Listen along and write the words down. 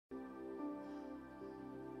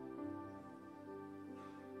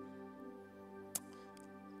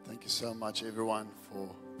Thank you so much, everyone, for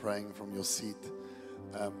praying from your seat.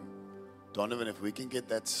 Donovan, if we can get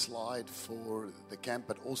that slide for the camp,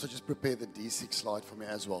 but also just prepare the D6 slide for me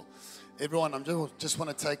as well. Everyone, I just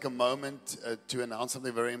want to take a moment to announce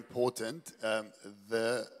something very important.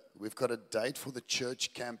 We've got a date for the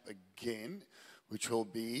church camp again, which will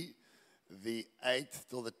be the 8th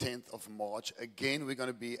till the 10th of March. Again, we're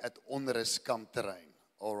going to be at Onruskamp terrein,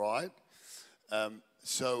 all right?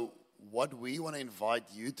 So what we want to invite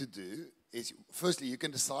you to do is, firstly, you can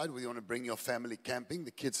decide whether you want to bring your family camping. The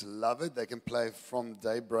kids love it. They can play from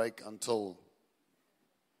daybreak until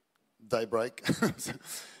daybreak.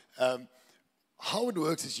 How it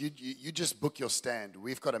works is you just book your stand.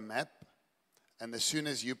 We've got a map, and as soon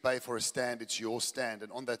as you pay for a stand, it's your stand.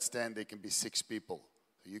 And on that stand, there can be 6 people.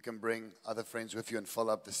 You can bring other friends with you and fill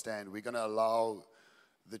up the stand. We're going to allow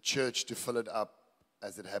the church to fill it up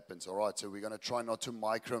as it happens, all right? So we're going to try not to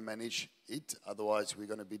micromanage it. Otherwise, we're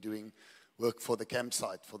going to be doing work for the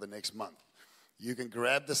campsite for the next month. You can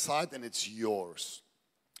grab the site, and it's yours.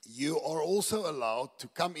 You are also allowed to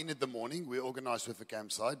come in the morning. We organize with the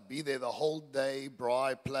campsite. Be there the whole day,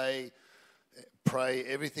 braai, play, pray,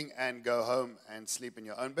 everything, and go home and sleep in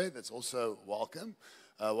your own bed. That's also welcome.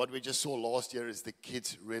 What we just saw last year is the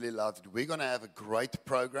kids really loved it. We're going to have a great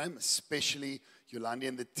program, especially Yolandi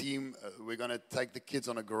and the team. We're going to take the kids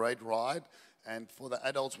on a great ride. And for the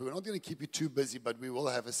adults, we're not going to keep you too busy, but we will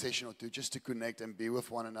have a session or two just to connect and be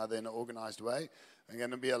with one another in an organized way. There's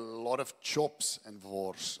going to be a lot of chops and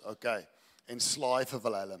wors, okay, and slaai vir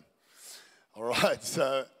Willem. All right,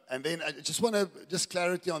 so, and then I just want to, just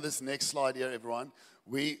clarity on this next slide here, everyone.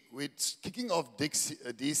 We're kicking off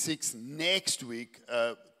D6 next week,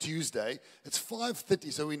 Tuesday. It's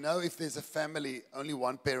 5:30, so we know if there's a family, only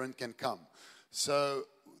one parent can come. So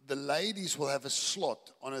the ladies will have a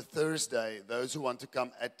slot on a Thursday, those who want to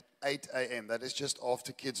come at 8 a.m. That is just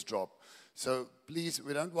after kids drop. So please,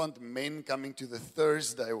 we don't want men coming to the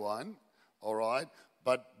Thursday one, all right?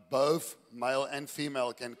 But both male and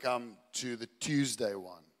female can come to the Tuesday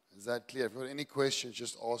one. Is that clear? If you have any questions,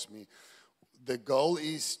 just ask me. The goal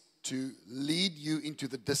is to lead you into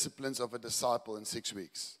the disciplines of a disciple in 6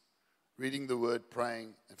 weeks. Reading the word,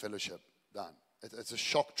 praying, and fellowship. Done. It's a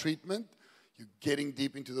shock treatment. You're getting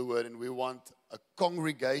deep into the word, and we want a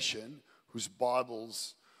congregation whose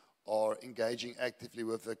Bibles are engaging actively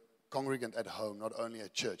with the congregant at home, not only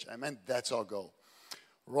at church. Amen? That's our goal.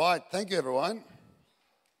 Right. Thank you, everyone.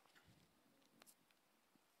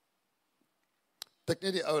 Tik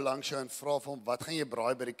net die ou langs jou en vra vir hom, wat gaan jy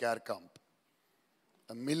braai by die kerkkamp?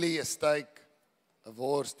 'n Mielie, 'n steak, 'n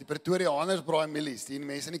wors. Die Pretoriaaners braai mielies. Die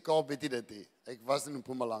mense in die Kaap weet nie dit nie. Ek was in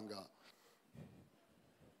Mpumalanga.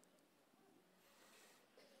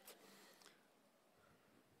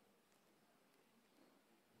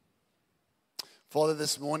 Father,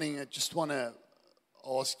 this morning, I just want to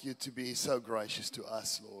ask you to be so gracious to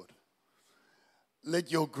us, Lord.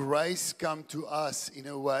 Let your grace come to us in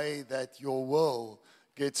a way that your will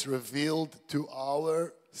gets revealed to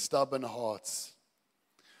our stubborn hearts.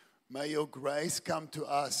 May your grace come to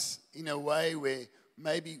us in a way where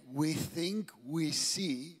maybe we think we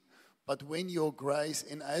see, but when your grace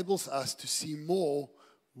enables us to see more,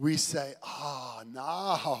 we say,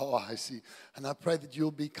 now I see. And I pray that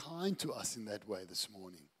you'll be kind to us in that way this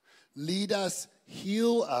morning. Lead us,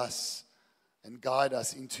 heal us, and guide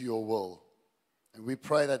us into your will. And we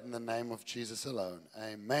pray that in the name of Jesus alone.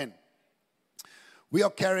 Amen. We are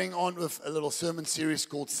carrying on with a little sermon series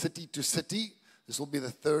called City to City. This will be the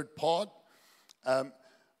 3rd part.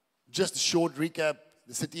 Just a short recap.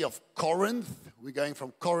 The city of Corinth. We're going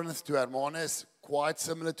from Corinth to Hermanus. Quite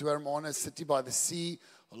similar to Hermanus, city by the sea.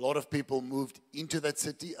 A lot of people moved into that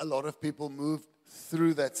city. A lot of people moved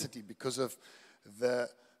through that city because of the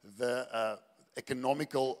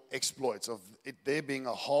economical exploits of it there being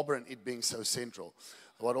a harbor and it being so central.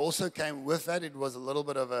 What also came with that, it was a little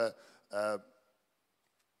bit of the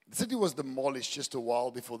city was demolished just a while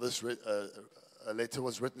before this a letter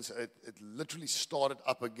was written. So it literally started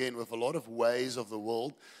up again with a lot of ways of the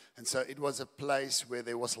world. And so it was a place where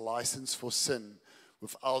there was license for sin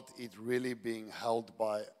without it really being held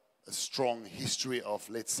by a strong history of,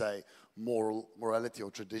 let's say, morality or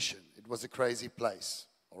tradition. It was a crazy place,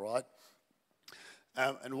 all right?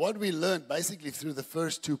 And what we learned basically through the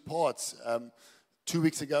first 2 parts, 2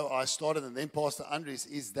 weeks ago I started, and then Pastor Andres,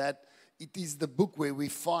 is that it is the book where we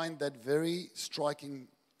find that very striking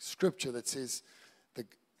scripture that says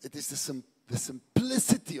it is the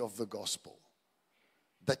simplicity of the gospel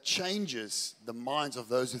that changes the minds of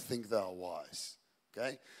those who think they are wise.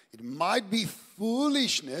 Okay? It might be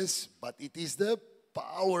foolishness, but it is the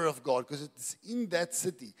power of God, because it's in that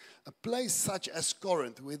city, a place such as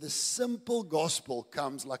Corinth, where the simple gospel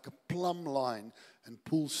comes like a plumb line and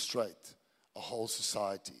pulls straight a whole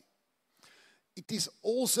society. It is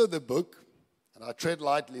also the book, and I tread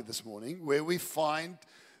lightly this morning, where we find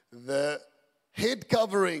the head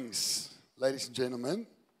coverings, ladies and gentlemen.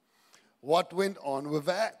 What went on with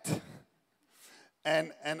that?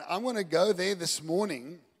 And I'm going to go there this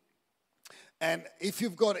morning. And if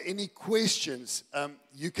you've got any questions,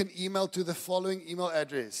 you can email to the following email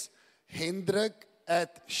address: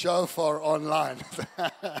 hendrik@shofaronline.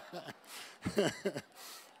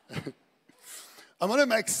 I'm going to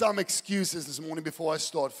make some excuses this morning before I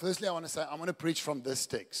start. Firstly, I want to say I'm going to preach from this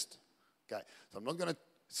text. Okay, so I'm not going to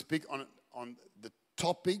speak on the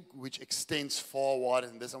topic which extends far wider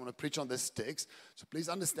than this. I want to preach on this text. So please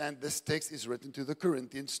understand, this text is written to the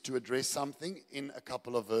Corinthians to address something in a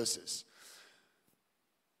couple of verses.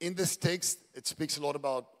 In this text, it speaks a lot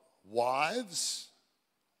about wives.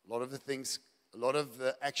 A lot of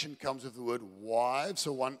the action comes with the word wives.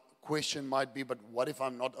 So one question might be, but what if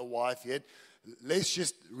I'm not a wife yet? Let's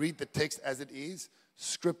just read the text as it is.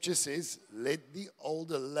 Scripture says, let the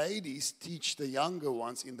older ladies teach the younger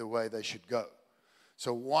ones in the way they should go.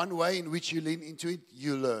 So one way in which you lean into it,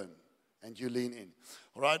 you learn and you lean in.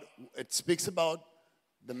 All right? It speaks about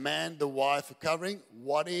the man, the wife covering.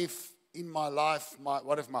 What if in my life,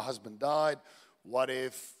 what if my husband died? What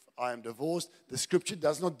if I am divorced? The scripture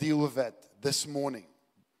does not deal with that this morning,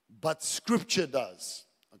 but scripture does.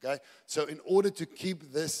 Okay? So in order to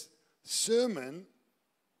keep this sermon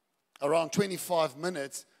around 25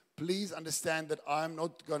 minutes, please understand that I'm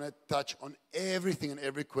not going to touch on everything and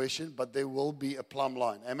every question, but there will be a plumb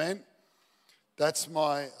line. Amen?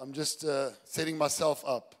 I'm just setting myself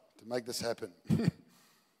up to make this happen.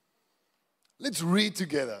 Let's read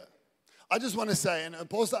together. I just want to say, and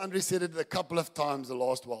Pastor Andre said it a couple of times the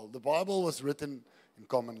last while, the Bible was written in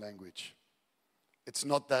common language. It's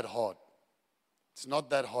not that hard. It's not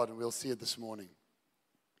that hard, and we'll see it this morning.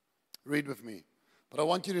 Read with me. But I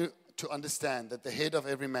want you to understand that the head of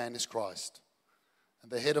every man is Christ, and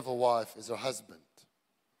the head of a wife is her husband.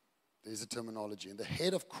 There's a terminology. And the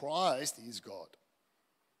head of Christ is God.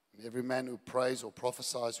 And every man who prays or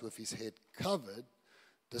prophesies with his head covered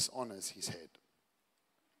dishonors his head.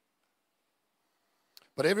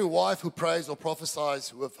 But every wife who prays or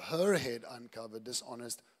prophesies with her head uncovered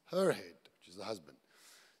dishonors her head, which is the husband,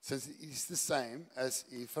 since it is the same as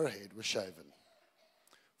if her head was shaven.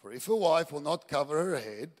 For if a wife will not cover her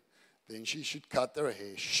head, then she should cut her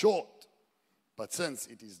hair short. But since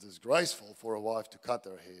it is disgraceful for a wife to cut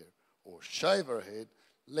her hair or shave her head,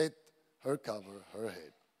 let her cover her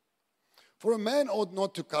head. For a man ought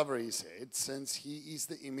not to cover his head, since he is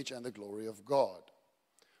the image and the glory of God.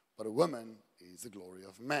 But a woman is the glory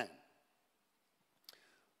of man.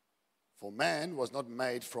 For man was not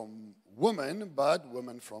made from woman, but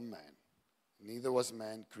woman from man. Neither was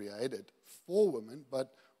man created for woman,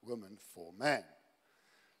 but woman for man.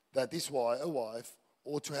 That is why a wife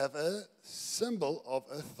ought to have a symbol of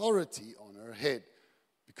authority on her head,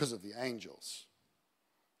 because of the angels.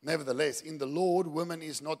 Nevertheless, in the Lord, woman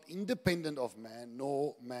is not independent of man,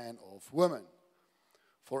 nor man of woman.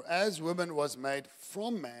 For as woman was made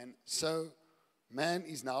from man, so man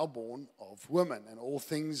is now born of woman, and all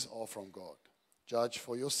things are from God. Judge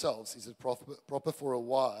for yourselves, is it proper for a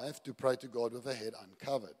wife to pray to God with her head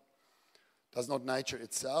uncovered? Does not nature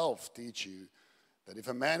itself teach you that if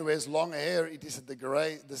a man wears long hair, it is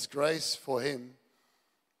a disgrace for him?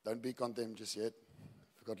 Don't be condemned just yet.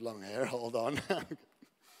 If you've got long hair, hold on.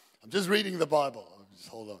 I'm just reading the Bible. Just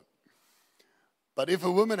hold on. But if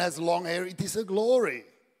a woman has long hair, it is a glory,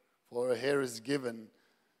 for her hair is given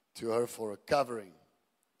to her for a covering.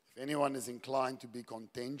 If anyone is inclined to be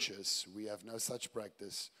contentious, we have no such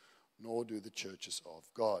practice, nor do the churches of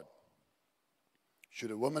God.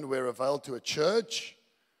 Should a woman wear a veil to a church?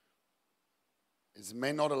 Is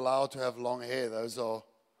men not allowed to have long hair? Those are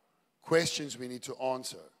questions we need to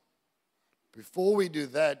answer. Before we do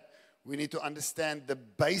that, we need to understand the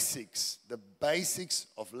basics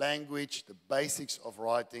of language, the basics of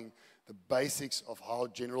writing, the basics of how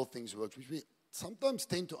general things work, which we sometimes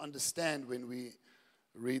tend to understand when we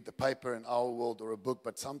read the paper in our world or a book,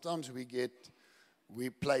 but sometimes we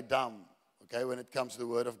play dumb, okay, when it comes to the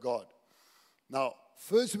Word of God. Now,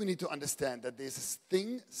 first we need to understand that there's this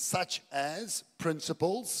thing such as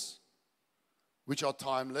principles, which are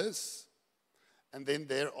timeless, and then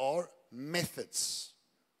there are methods.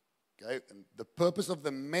 Okay, and the purpose of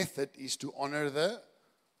the method is to honor the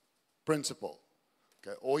principle.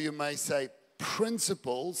 Okay, or you may say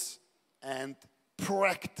principles and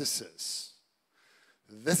practices.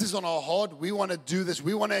 This is on our heart. We want to do this.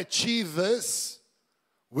 We want to achieve this.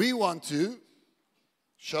 We want to,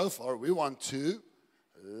 shofar, we want to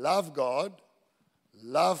love God,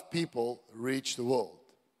 love people, reach the world.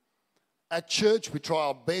 At church, we try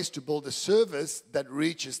our best to build a service that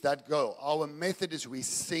reaches that goal. Our method is we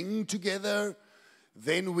sing together,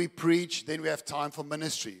 then we preach, then we have time for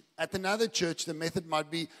ministry. At another church, the method might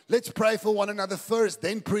be, let's pray for one another first,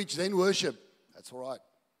 then preach, then worship. That's all right.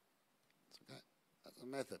 It's okay. That's a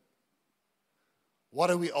method. What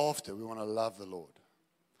are we after? We want to love the Lord.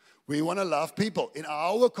 We want to love people. In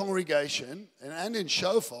our congregation and in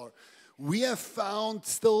Shofar, we have found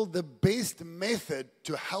still the best method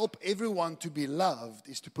to help everyone to be loved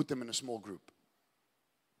is to put them in a small group.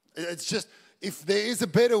 It's just, if there is a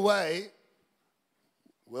better way,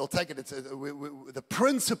 we'll take it. The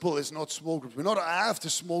principle is not small groups. We're not after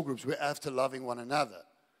small groups. We're after loving one another.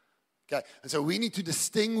 Okay, and so we need to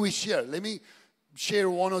distinguish here. Let me share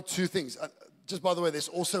one or two things. Just by the way, there's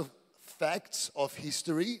also facts of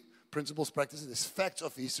history, principles, practices. There's facts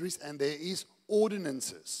of histories, and there is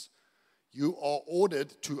ordinances. You are ordered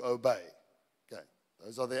to obey. Okay,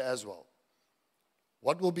 those are there as well.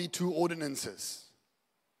 What will be two ordinances?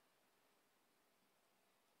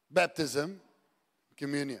 Baptism,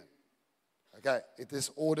 communion. Okay, it is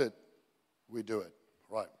ordered. We do it.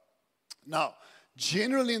 Right. Now,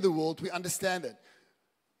 generally in the world, we understand that.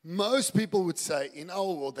 Most people would say in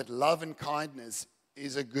our world that love and kindness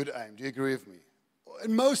is a good aim. Do you agree with me?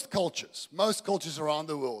 In most cultures around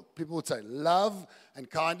the world, people would say love and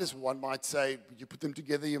kindness, one might say, you put them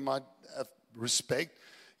together, you might have respect,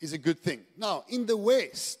 is a good thing. Now, in the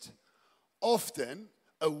West, often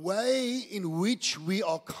a way in which we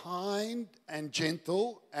are kind and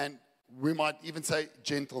gentle, and we might even say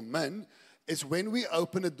gentlemen, is when we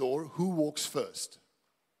open a door, who walks first?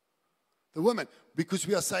 The woman. Because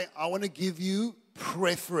we are saying, I want to give you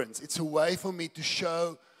preference. It's a way for me to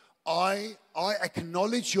show I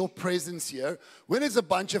acknowledge your presence here. When there's a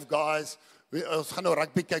bunch of guys, ons gaan nou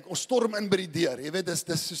rugby kyk, ons storm in by die deur. Jy weet,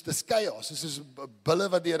 dis chaos. Dis is bulle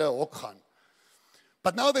wat deur 'n hok gaan.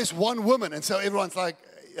 But now there's one woman, and so everyone's like,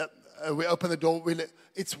 we open the door.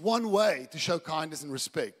 It's one way to show kindness and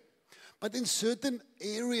respect. But in certain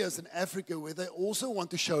areas in Africa where they also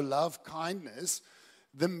want to show love, kindness,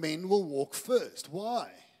 the men will walk first.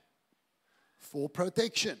 Why? For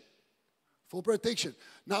protection. For protection.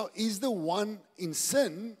 Now, is the one in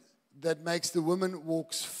sin that makes the woman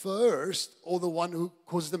walks first or the one who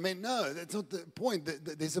causes the men? No, that's not the point.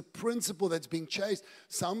 There's a principle that's being chased.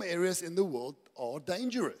 Some areas in the world are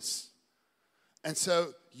dangerous. And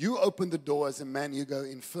so you open the door as a man, you go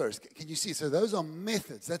in first. Can you see? So those are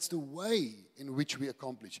methods. That's the way in which we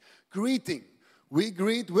accomplish. Greeting. We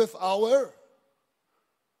greet with our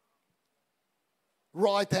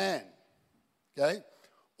right hand. Okay?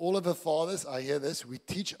 All of the fathers, I hear this, we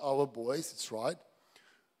teach our boys, it's right.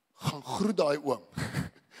 Gaan groet daai oom.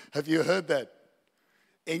 Have you heard that?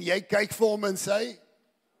 En jy kyk vir hom en sê,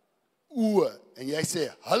 oe. En jy sê,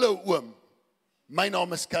 hallo oom, my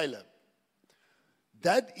naam is Caleb.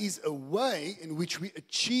 That is a way in which we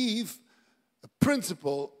achieve a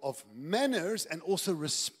principle of manners and also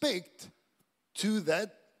respect to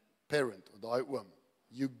that parent, or daai oom.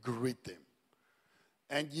 You greet them.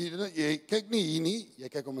 And jy kyk nie hier nie, jy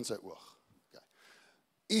kyk hom in sy oog. Okay.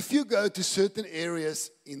 If you go to certain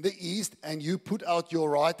areas in the East and you put out your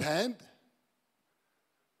right hand,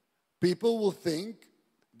 people will think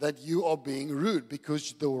that you are being rude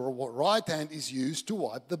because the right hand is used to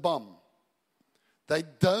wipe the bum. They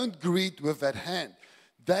don't greet with that hand.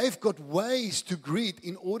 They've got ways to greet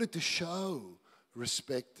in order to show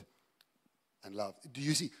respect and love. Do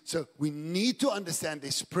you see? So we need to understand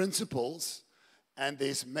these principles and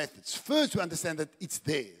there's methods. First, we understand that it's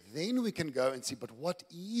there. Then we can go and see, but what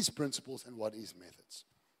is principles and what is methods?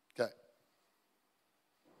 Okay.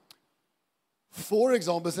 For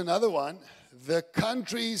example, is another one. The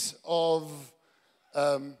countries of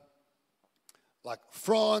like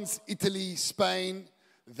France, Italy, Spain,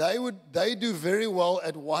 they do very well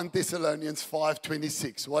at 1 Thessalonians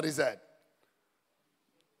 5:26. What is that?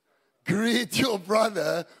 Greet your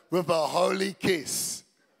brother with a holy kiss.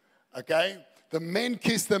 Okay? The men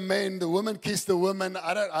kiss the men, the women kiss the women.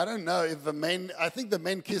 I don't know if the men, I think the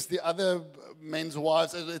men kiss the other men's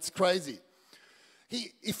wives. It's crazy.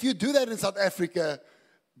 If you do that in South Africa,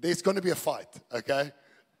 there's going to be a fight, okay?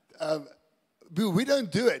 But we don't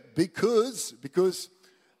do it because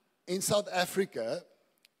in South Africa,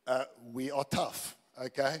 we are tough,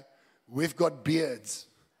 okay? We've got beards,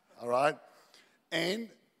 all right? And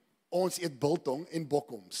ons eet biltong en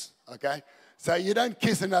bokkoms, okay? So you don't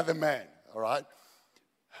kiss another man. All right?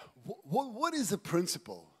 What is the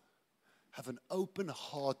principle? Have an open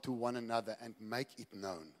heart to one another and make it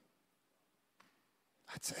known.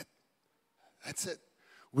 That's it. That's it.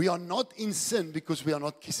 We are not in sin because we are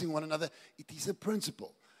not kissing one another. It is a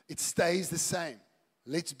principle. It stays the same.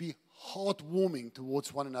 Let's be heartwarming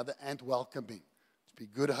towards one another and welcoming. Let's be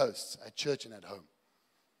good hosts at church and at home.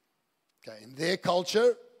 Okay, in their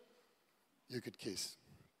culture, you could kiss.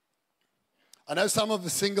 I know some of the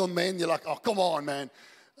single men, you're like, oh, come on, man.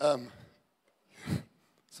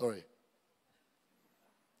 Sorry.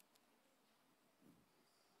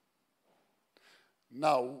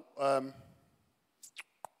 Now,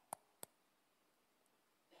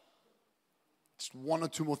 just one or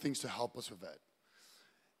two more things to help us with that.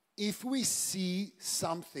 If we see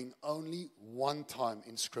something only one time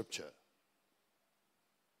in Scripture,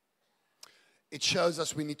 it shows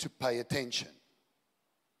us we need to pay attention.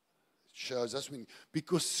 It shows us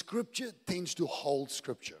because Scripture tends to hold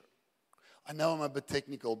Scripture. I know I'm a bit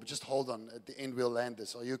technical, but just hold on. At the end, we'll land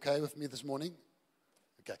this. Are you okay with me this morning?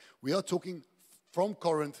 Okay. We are talking from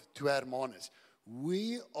Corinth to Hermanus.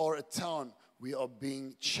 We are a town. We are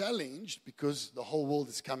being challenged because the whole world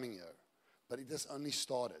is coming here. But it has only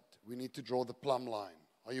started. We need to draw the plumb line.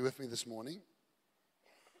 Are you with me this morning?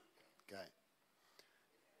 Okay.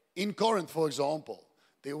 In Corinth, for example,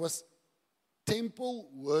 there was temple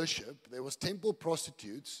worship. There was temple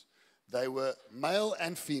prostitutes. They were male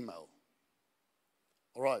and female.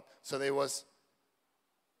 All right. So there was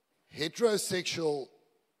heterosexual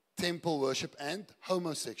temple worship and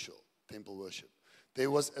homosexual temple worship.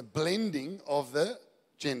 There was a blending of the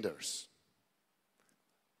genders.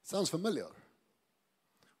 Sounds familiar?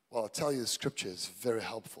 Well, I'll tell you, the Scripture is very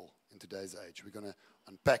helpful in today's age. We're going to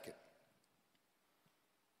unpack it.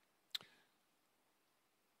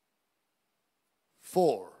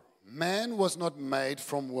 For man was not made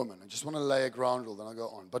from woman. I just want to lay a ground rule, then I'll go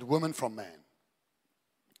on. But woman from man.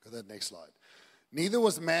 Go to that next slide. Neither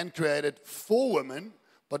was man created for woman,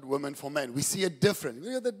 but woman for man. We see a difference.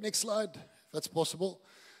 Look at that next slide, if that's possible.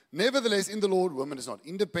 Nevertheless, in the Lord, woman is not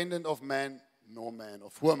independent of man, nor man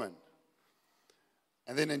of woman.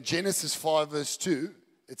 And then in Genesis 5 verse 2,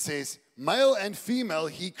 it says, male and female,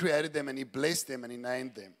 he created them and he blessed them and he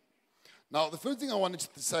named them. Now, the first thing I wanted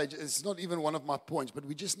to say, it's not even one of my points, but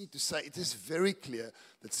we just need to say it is very clear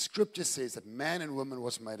that Scripture says that man and woman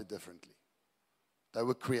was made differently. They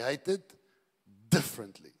were created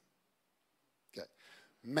differently. Okay.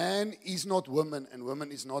 Man is not woman and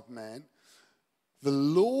woman is not man. The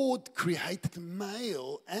Lord created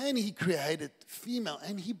male and he created female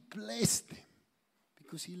and he blessed them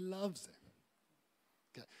because he loves them.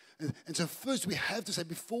 Okay. And so first we have to say,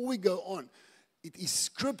 before we go on, it is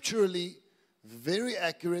scripturally very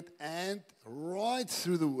accurate and right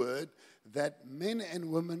through the word that men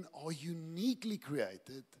and women are uniquely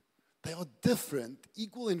created. They are different,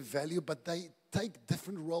 equal in value, but they take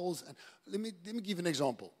different roles. And let me give an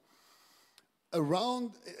example.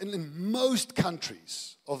 Around, in most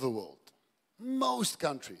countries of the world, most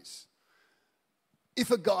countries, if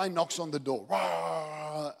a guy knocks on the door,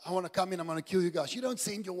 I want to come in, I'm going to kill you guys, you don't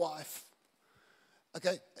send your wife.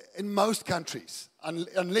 Okay, in most countries,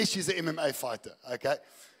 unless she's an MMA fighter, okay?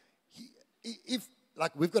 If,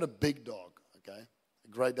 like, we've got a big dog, okay, a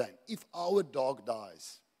Great Dane. If our dog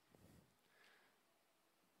dies,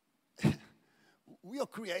 we are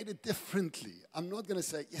created differently. I'm not going to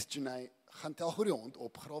say, yes, Janae, gaan tel gou die hond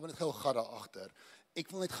op, grawe net gou gat daar agter. Ek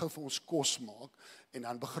wil net gou vir ons kos maak en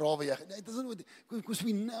dan begrawe jy. It doesn't, because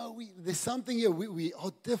we know there's something here. We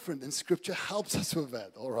are different, and Scripture helps us with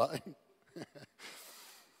that. All right.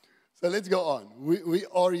 So let's go on. We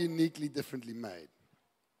are uniquely differently made.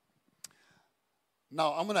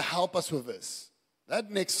 Now I'm going to help us with this. That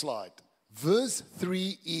next slide, verse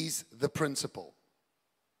 3 is the principle.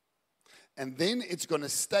 And then it's going to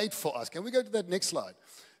state for us. Can we go to that next slide?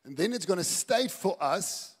 And then it's going to state for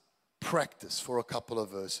us practice for a couple of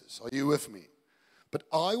verses. Are you with me? But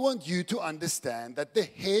I want you to understand that the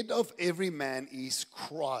head of every man is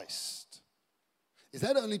Christ. Is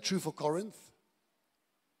that only true for Corinth?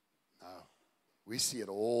 No. We see it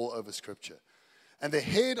all over Scripture. And the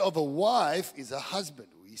head of a wife is a husband.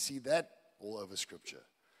 We see that all over Scripture.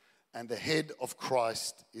 And the head of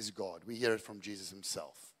Christ is God. We hear it from Jesus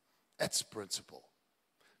himself. That's principle.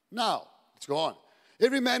 Now, let's go on.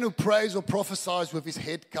 Every man who prays or prophesies with his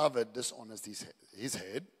head covered dishonors his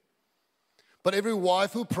head. But every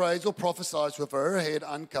wife who prays or prophesies with her head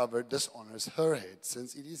uncovered dishonors her head,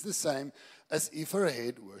 since it is the same as if her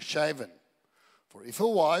head were shaven. For if a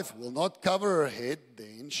wife will not cover her head,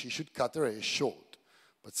 then she should cut her hair short.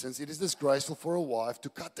 But since it is disgraceful for a wife to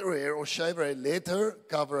cut her hair or shave her head, let her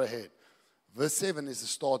cover her head. Verse 7 is the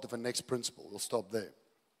start of a next principle. We'll stop there.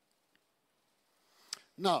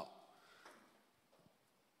 Now,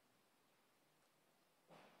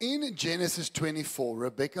 in Genesis 24,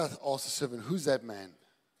 Rebekah asks the servant, who's that man?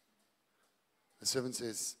 The servant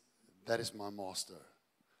says, that is my master.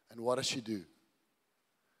 And what does she do?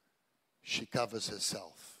 She covers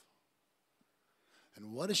herself.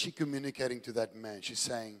 And what is she communicating to that man? She's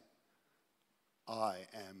saying, I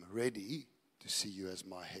am ready to see you as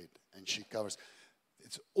my head. And she covers.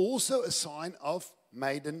 It's also a sign of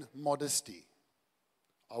maiden modesty.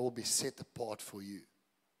 I will be set apart for you.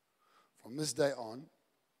 From this day on,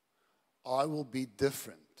 I will be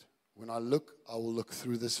different. When I look, I will look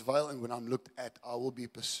through this veil. And when I'm looked at, I will be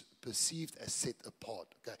perceived as set apart.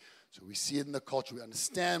 Okay, so we see it in the culture. We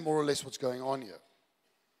understand more or less what's going on here.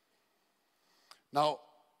 Now,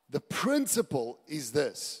 the principle is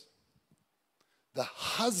this. The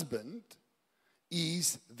husband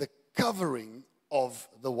is the covering of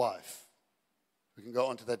the wife. We can go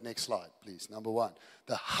on to that next slide, please. Number 1.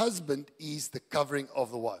 The husband is the covering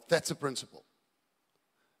of the wife. That's a principle.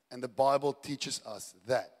 And the Bible teaches us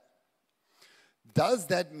that. Does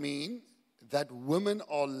that mean that women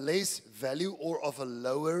are less value or of a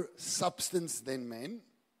lower substance than men?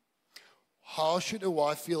 How should a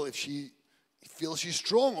wife feel if she feels she's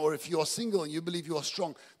strong, or if you are single and you believe you are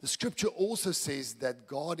strong? The scripture also says that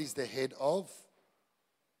God is the head of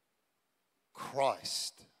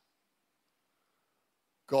Christ.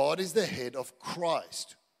 God is the head of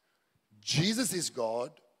Christ. Jesus is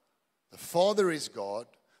God. The Father is God.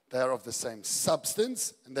 They are of the same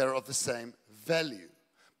substance and they are of the same value.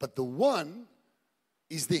 But the one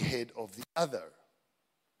is the head of the other.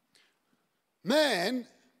 Man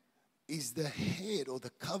is the head or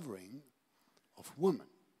the covering of woman.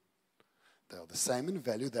 They are the same in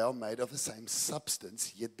value. They are made of the same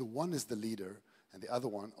substance. Yet the one is the leader and the other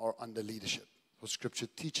one are under leadership. What Scripture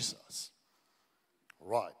teaches us.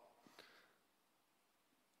 Right.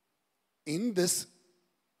 In this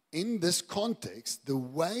context, the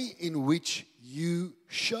way in which you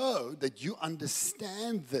show that you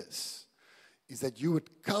understand this is that you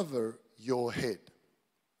would cover your head.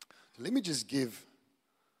 So let me just give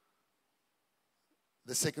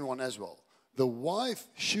the second one as well. The wife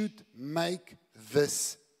should make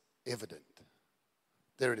this evident.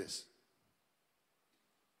 There it is.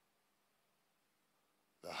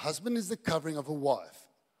 The husband is the covering of a wife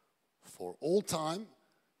for all time,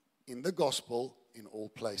 in the gospel, in all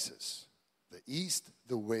places. The East,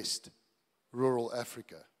 the West, rural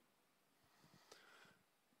Africa.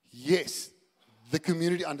 Yes, the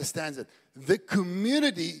community understands it. The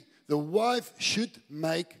community, the wife should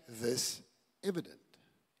make this evident.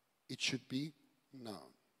 It should be known.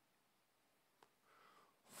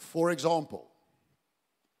 For example,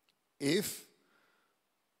 if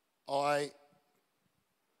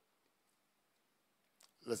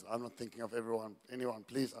listen, I'm not thinking of anyone,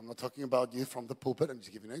 please. I'm not talking about you from the pulpit. I'm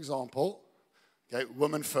just giving you an example. Okay,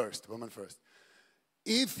 women first.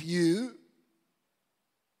 If you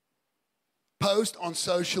post on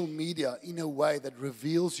social media in a way that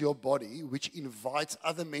reveals your body, which invites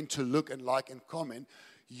other men to look and like and comment,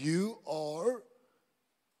 you are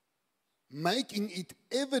making it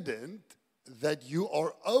evident that you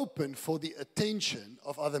are open for the attention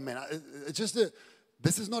of other men.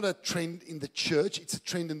 This is not a trend in the church, it's a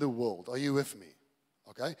trend in the world. Are you with me?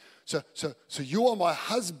 Okay? So you are my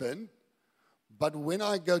husband, but when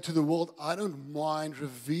I go to the world, I don't mind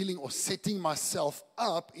revealing or setting myself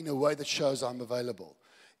up in a way that shows I'm available.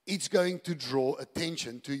 It's going to draw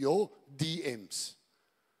attention to your DMs.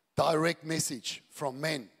 Direct message from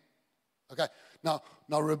men. Okay? Now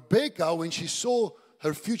Rebecca, when she saw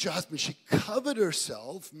her future husband, she covered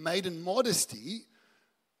herself, maiden modesty,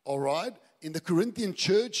 all right? In the Corinthian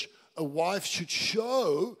church, a wife should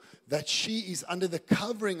show that she is under the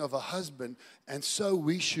covering of a husband, and so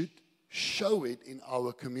we should show it in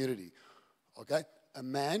our community. Okay?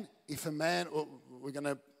 We're going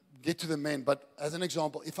to get to the men, but as an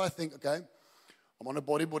example, if I think, okay, I'm on a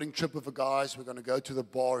bodyboarding trip with the guys, we're going to go to the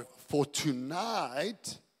bar for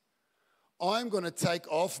tonight, I'm going to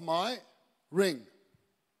take off my ring.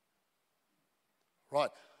 Right.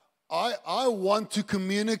 I want to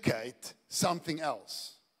communicate something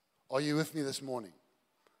else. Are you with me this morning?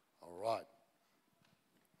 All right.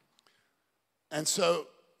 And so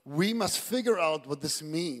we must figure out what this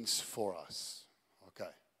means for us. Okay.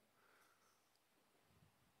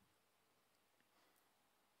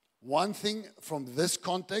 One thing from this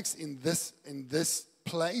context, in this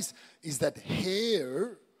place, is that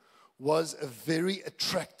hair was a very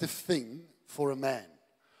attractive thing for a man.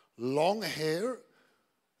 Long hair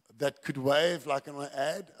that could wave like an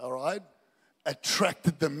ad, all right?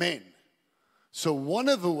 attracted the men. So one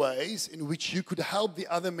of the ways in which you could help the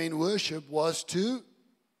other men worship was to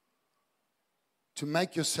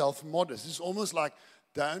make yourself modest. It's almost like,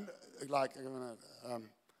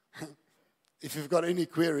 if you've got any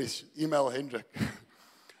queries, email Hendrik.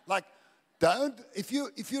 If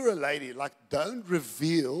you're a lady, don't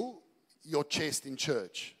reveal your chest in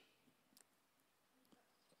church.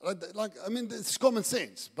 It's common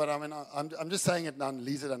sense, but I'm just saying it now, and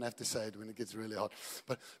Lisa don't have to say it when it gets really hot.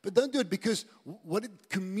 But don't do it, because what it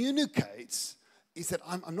communicates is that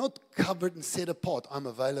I'm not covered and set apart. I'm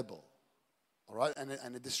available. All right?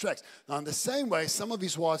 And it distracts. Now, in the same way, some of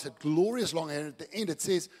his wives had glorious long hair. At the end, it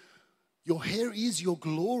says, your hair is your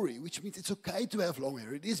glory, which means it's okay to have long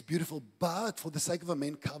hair. It is beautiful, but for the sake of a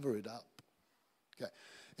man, cover it up. Okay.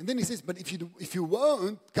 And then he says, but if you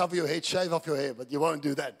won't cover your head, shave off your hair, but you won't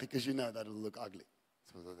do that because you know that it'll look ugly.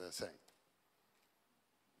 That's what they're saying.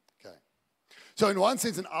 Okay. So in one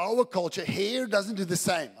sense, in our culture, hair doesn't do the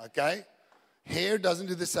same, okay? Hair doesn't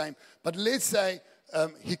do the same. But let's say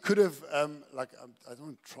he could have,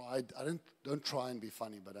 don't try and be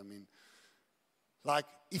funny, but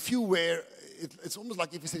if you wear, it's almost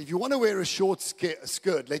like if you said, if you want to wear a short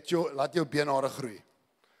skirt, let your beenhare groei.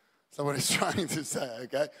 That's what he's trying to say,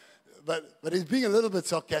 okay? But he's being a little bit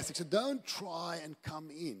sarcastic. So don't try and come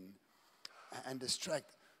in and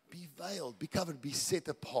distract. Be veiled, be covered, be set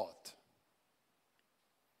apart.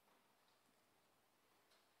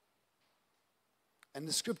 And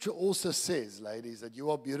the scripture also says, ladies, that you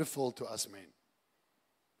are beautiful to us men.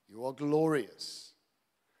 You are glorious.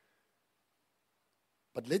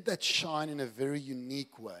 But let that shine in a very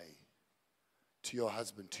unique way to your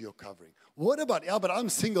husband, to your covering. What about, but I'm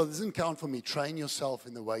single, it doesn't count for me. Train yourself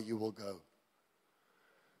in the way you will go.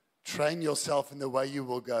 Train yourself in the way you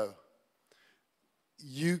will go.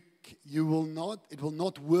 You will not, it will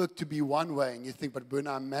not work to be one way, and you think, but when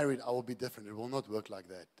I'm married, I will be different. It will not work like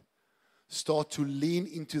that. Start to lean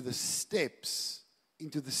into the steps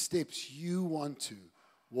you want to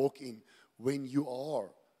walk in when you are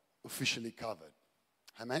officially covered.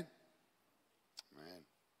 Amen? Amen.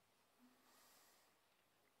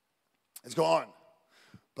 Let's go on.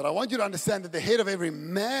 But I want you to understand that the head of every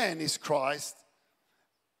man is Christ,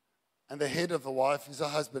 and the head of a wife is a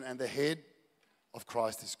husband, and the head of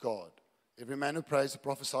Christ is God. Every man who prays or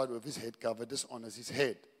prophesies with his head covered dishonors his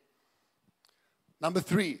head. Number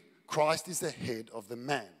 3, Christ is the head of the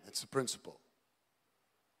man. That's the principle.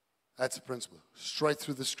 That's the principle. Straight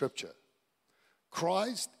through the scripture.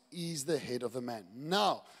 Christ is the head of the man.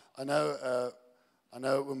 Now, I know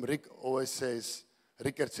Rick always says,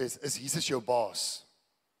 Rickert says, is Jesus your boss?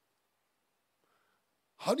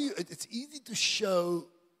 How do you, it's easy to show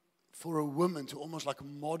for a woman to almost like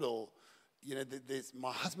model,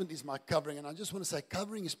 my husband is my covering. And I just want to say,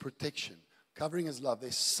 covering is protection. Covering is love.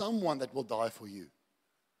 There's someone that will die for you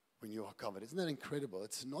when you are covered. Isn't that incredible?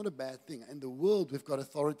 It's not a bad thing. In the world, we've got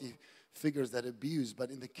authority figures that abuse, but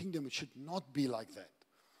in the kingdom, it should not be like that.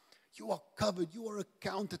 You are covered. You are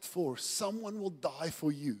accounted for. Someone will die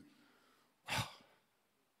for you.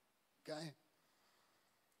 Okay?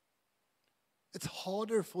 It's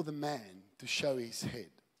harder for the man to show his head.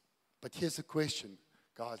 But here's the question.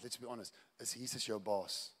 Guys, let's be honest. Is Jesus your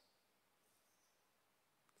boss?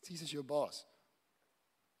 Is Jesus your boss?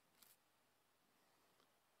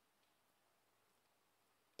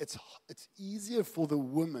 It's easier for the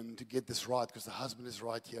woman to get this right because the husband is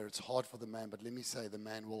right here. It's hard for the man, but let me say the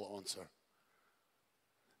man will answer.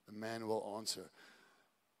 The man will answer.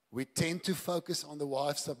 We tend to focus on the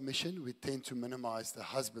wife's submission. We tend to minimize the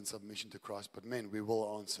husband's submission to Christ. But men, we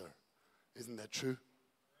will answer. Isn't that true?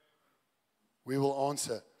 We will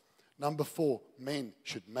answer. Number 4, men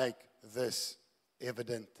should make this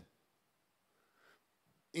evident.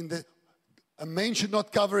 A man should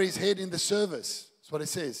not cover his head in the service. That's what it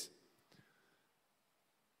says.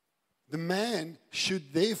 The man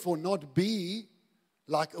should therefore not be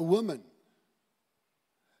like a woman.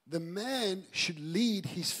 The man should lead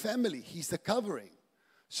his family. He's the covering.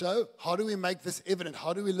 So how do we make this evident?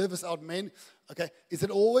 How do we live as out men? Okay, is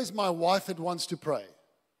it always my wife that wants to pray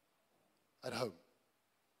at home?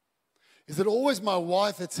 Is it always my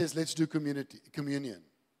wife that says, let's do communion?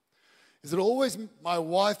 Is it always my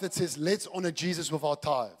wife that says, let's honor Jesus with our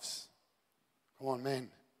tithes? Come on, man.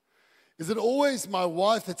 Is it always my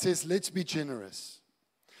wife that says, let's be generous?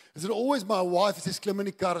 Is it always my wife that says, klim in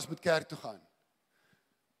die kar, ons moet kerk toe gaan?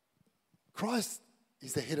 Christ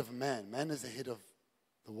is the head of a man. Man is the head of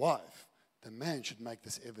the wife. The man should make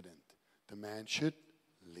this evident. The man should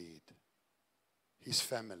lead his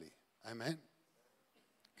family. Amen?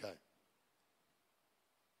 Okay.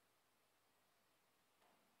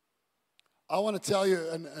 I want to tell you,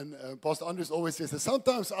 and Pastor Andres always says that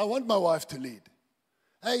sometimes I want my wife to lead.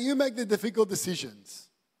 Hey, you make the difficult decisions.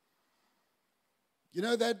 You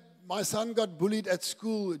know that my son got bullied at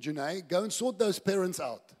school, Junaid? Go and sort those parents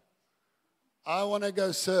out. I want to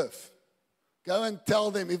go surf. Go and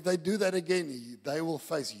tell them if they do that again, they will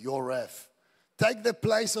face your wrath. Take the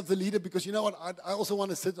place of the leader, because you know what? I also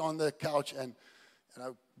want to sit on the couch and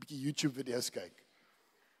YouTube videos cake.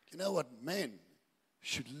 You know what? Men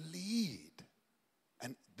should lead.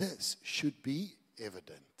 And this should be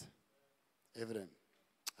evident. Evident.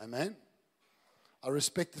 Amen? I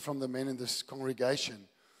respect it from the men in this congregation.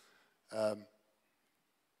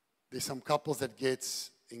 There's some couples that gets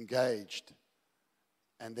engaged,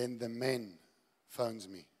 and then the men phones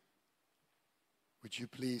me. Would you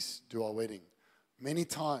please do our wedding? Many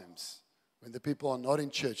times, when the people are not in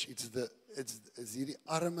church, it's hierdie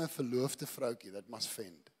arme verloofde vroukie that must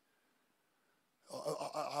fend.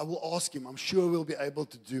 I will ask him. I'm sure we'll be able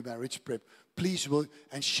to do marriage prep. Please,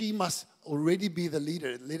 and she must already be the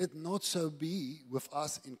leader. Let it not so be with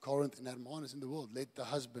us in Corinth and Hermanus in the world. Let the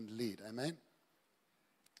husband lead. Amen?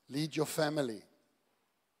 Lead your family.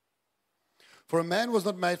 For a man was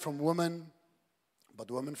not made from woman,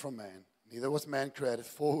 but woman from man. Neither was man created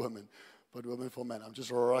for woman, but woman for man. I'm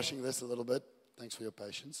just rushing this a little bit. Thanks for your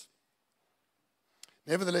patience.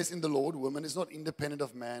 Nevertheless, in the Lord, woman is not independent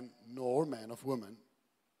of man, nor man of woman.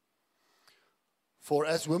 For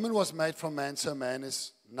as woman was made from man, so man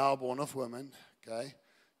is now born of woman. Okay?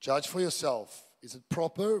 Judge for yourself. Is it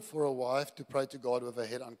proper for a wife to pray to God with her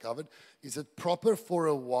head uncovered? Is it proper for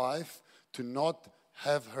a wife to not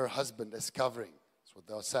have her husband as covering? That's what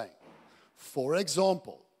they are saying. For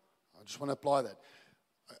example, I just want to apply that.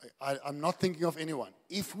 I'm not thinking of anyone.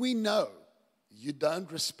 If we know you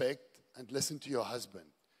don't respect and listen to your husband,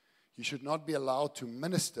 you should not be allowed to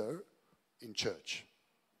minister in church.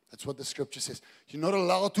 That's what the scripture says. You're not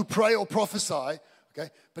allowed to pray or prophesy, okay?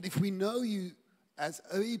 But if we know you as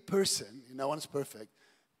a person, no one's perfect,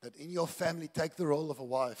 that in your family take the role of a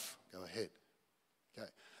wife, go ahead. Okay?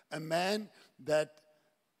 A man that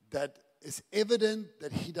is evident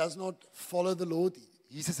that he does not follow the Lord,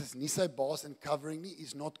 he says, as nie sy baas and covering me,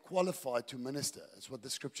 is not qualified to minister. That's what the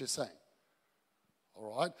scripture is saying.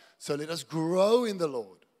 All right? So let us grow in the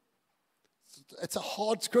Lord. It's a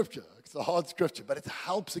hard scripture. It's a hard scripture, but it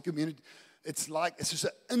helps the community. It's just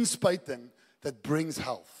an inspuiting that brings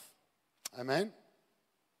health. Amen?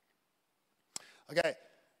 Okay.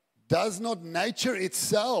 Does not nature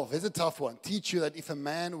itself, here's a tough one, teach you that if a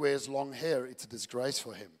man wears long hair, it's a disgrace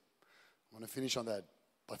for him? I want to finish on that.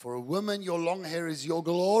 But for a woman, your long hair is your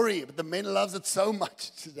glory. But the men loves it so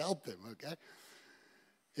much to help them, okay?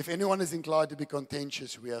 If anyone is inclined to be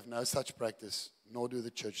contentious, we have no such practice, nor do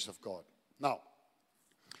the churches of God. Now,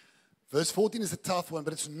 verse 14 is a tough one,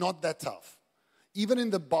 but it's not that tough. Even in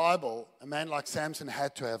the Bible, a man like Samson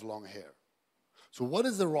had to have long hair. So what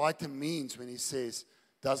does the writer means when he says,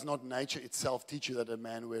 does not nature itself teach you that a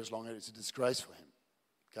man wears long hair? It's a disgrace for him.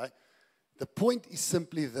 Okay? The point is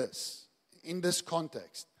simply this. In this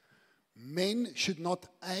context, men should not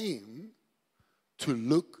aim to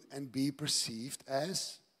look and be perceived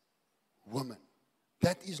as women.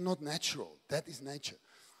 That is not natural. That is nature.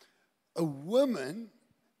 A woman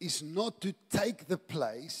is not to take the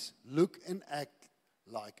place, look and act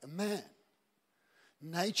like a man.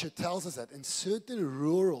 Nature tells us that in certain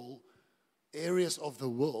rural areas of the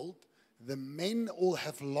world, the men all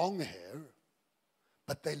have long hair,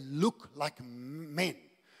 but they look like men.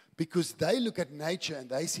 Because they look at nature and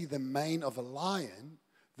they see the mane of a lion,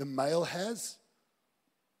 the male has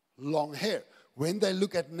long hair. When they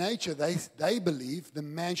look at nature, they believe the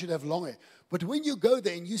man should have long hair. But when you go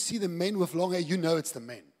there and you see the men with long hair, you know it's the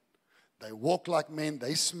men. They walk like men,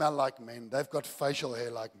 they smell like men, they've got facial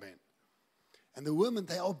hair like men. And the women,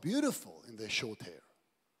 they are beautiful in their short hair.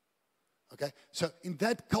 Okay? So in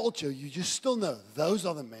that culture, you just still know those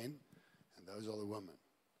are the men and those are the women.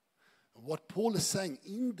 What Paul is saying,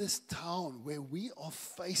 in this town where we are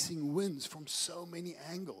facing winds from so many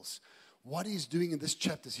angles, what he's doing in this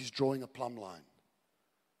chapter is he's drawing a plumb line.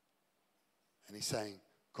 And he's saying,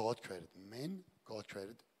 God created men, God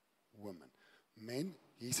created women. Men,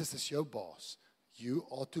 Jesus is your boss. You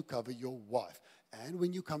are to cover your wife. And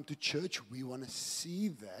when you come to church, we want to see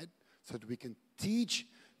that so that we can teach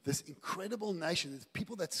this incredible nation, the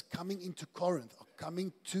people that's coming into Corinth are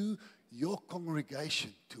coming to your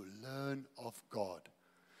congregation to learn of God.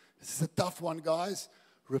 This is a tough one, guys.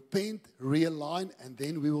 Repent, realign, and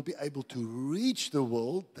then we will be able to reach the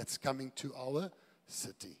world that's coming to our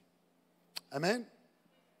city. Amen?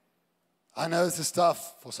 I know this is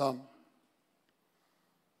tough for some.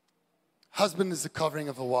 Husband is the covering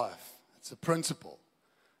of a wife. It's a principle.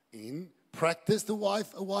 In practice, a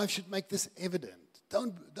wife should make this evident.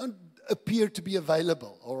 Don't appear to be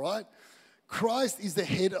available, all right? Christ is the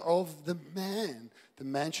head of the man. The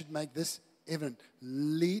man should make this evident.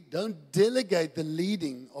 Don't delegate the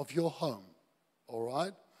leading of your home, all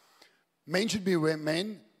right? Men should be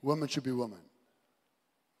men, women should be women,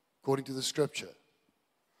 according to the scripture.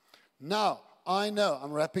 Now,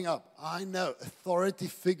 I'm wrapping up. I know authority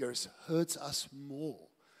figures hurts us more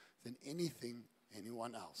than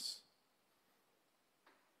anyone else.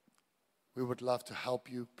 We would love to help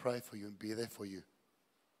you, pray for you, and be there for you.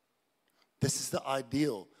 This is the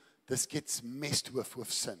ideal. This gets messed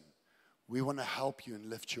with sin. We want to help you and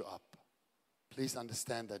lift you up. Please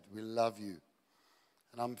understand that we love you.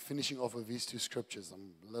 And I'm finishing off with these two scriptures.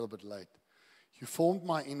 I'm a little bit late. You formed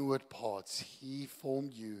my inward parts. He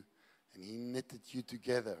formed you and he knitted you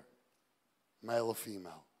together, male or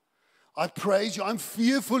female. I praise you. I'm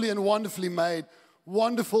fearfully and wonderfully made.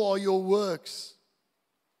 Wonderful are your works.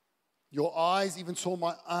 Your eyes even saw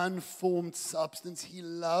my unformed substance. He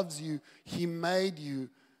loves you. He made you.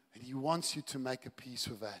 And he wants you to make a peace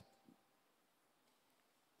with that.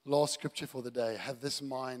 Last scripture for the day. Have this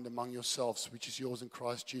mind among yourselves, which is yours in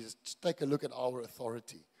Christ Jesus. Just take a look at our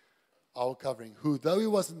authority, our covering. Who, though he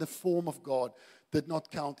was in the form of God, did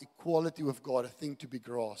not count equality with God a thing to be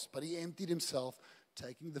grasped. But he emptied himself,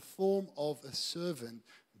 taking the form of a servant,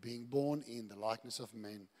 being born in the likeness of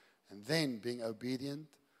men, and then being obedient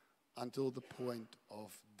until the point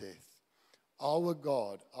of death. Our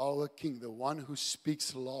God, our King, the one who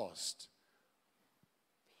speaks last,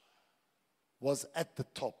 was at the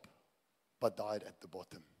top, but died at the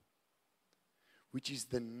bottom, which is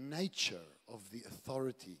the nature of the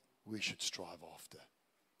authority we should strive after,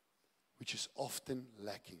 which is often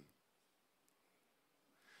lacking.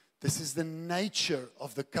 This is the nature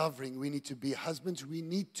of the covering we need to be. Husbands, we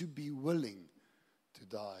need to be willing to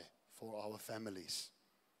die for our families.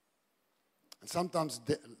 And sometimes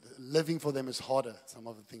living for them is harder. Some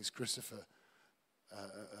of the things Christopher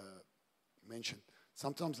mentioned.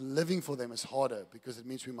 Sometimes living for them is harder because it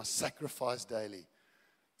means we must sacrifice daily.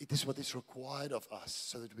 It is what is required of us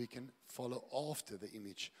so that we can follow after the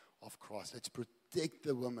image of Christ. Let's protect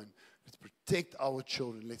the women. Let's protect our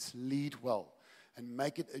children. Let's lead well and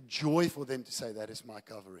make it a joy for them to say, that is my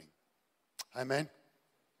covering. Amen.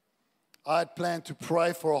 I had planned to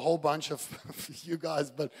pray for a whole bunch of you guys,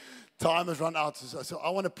 but time has run out. So I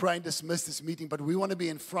want to pray and dismiss this meeting, but we want to be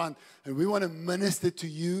in front and we want to minister to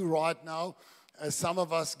you right now. As some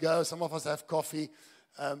of us go, some of us have coffee.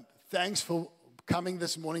 Thanks for coming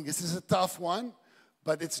this morning. This is a tough one,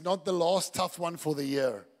 but it's not the last tough one for the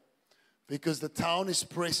year because the town is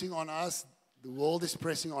pressing on us. The world is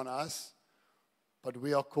pressing on us, but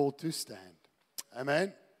we are called to stand.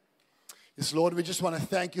 Amen. Yes, Lord, we just want to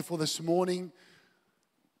thank you for this morning.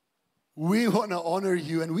 We want to honor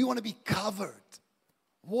you and we want to be covered.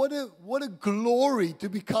 What a glory to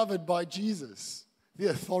be covered by Jesus, the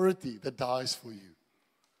authority that dies for you.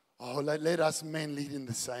 Oh, let us men lead in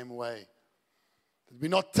the same way. That we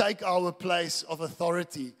not take our place of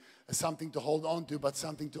authority as something to hold on to, but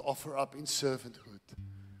something to offer up in servanthood.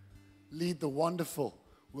 Lead the wonderful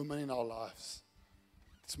women in our lives.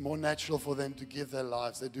 It's more natural for them to give their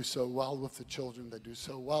lives. They do so well with the children. They do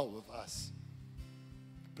so well with us.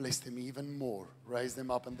 Bless them even more. Raise them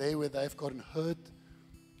up. And there where they've gotten hurt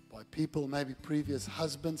by people, maybe previous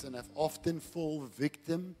husbands, and have often fallen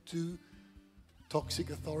victim to toxic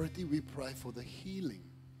authority, we pray for the healing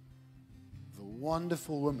of the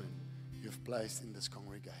wonderful women you've placed in this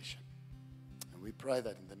congregation. And we pray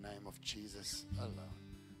that in the name of Jesus alone.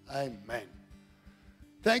 Amen.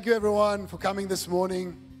 Thank you, everyone, for coming this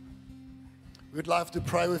morning. We'd love to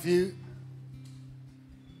pray with you.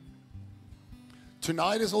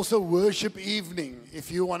 Tonight is also worship evening.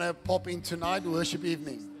 If you want to pop in tonight, worship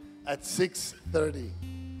evening at 6:30.